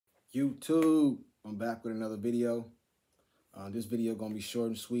YouTube, I'm back with another video. This video gonna be short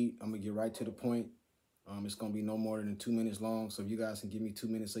and sweet. I'm gonna get right to the point. It's gonna be no more than 2 minutes long. So if you guys can give me 2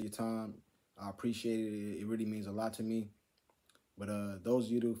 minutes of your time, I appreciate it. It really means a lot to me. But those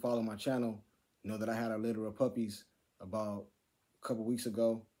of you who follow my channel know that I had a litter of puppies about a couple weeks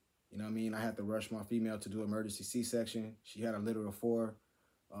ago. You know what I mean? I had to rush my female to do emergency C-section. She had a litter of 4.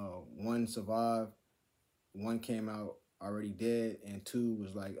 One survived. One came out already dead, and 2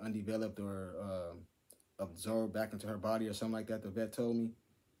 was like undeveloped or absorbed back into her body or something like that. The vet told me, you know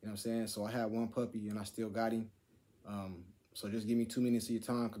what I'm saying? So I had 1 puppy and I still got him. So just give me 2 minutes of your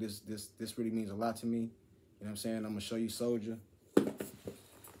time, because this really means a lot to me. You know what I'm saying? I'm gonna show you Soldier.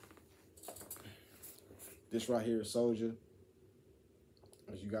 This right here is Soldier,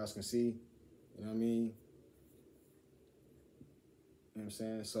 as you guys can see. You know what I mean? You know what I'm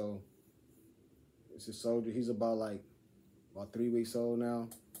saying? So this is Soldier. He's about 3 weeks old now.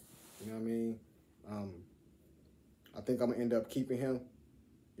 You know what I mean? I think I'm gonna end up keeping him.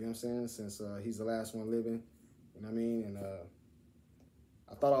 You know what I'm saying? Since he's the last one living. You know what I mean? And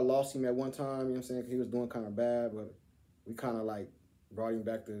I thought I lost him at one time. You know what I'm saying? 'Cause he was doing kind of bad, but we kind of like brought him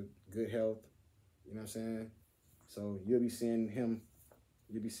back to good health. You know what I'm saying? So you'll be seeing him.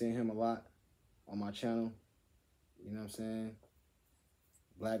 You'll be seeing him a lot on my channel. You know what I'm saying?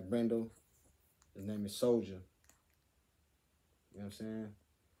 Black Brindle. His name is Soldier. You know what I'm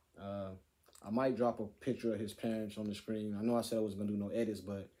saying? I might drop a picture of his parents on the screen. I know I said I wasn't gonna do no edits,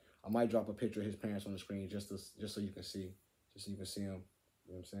 but I might drop a picture of his parents on the screen just so you can see, just so you can see him.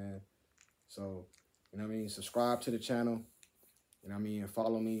 You know what I'm saying? So, you know what I mean? Subscribe to the channel. You know what I mean? And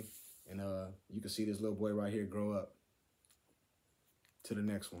follow me, and you can see this little boy right here grow up to the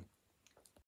next one.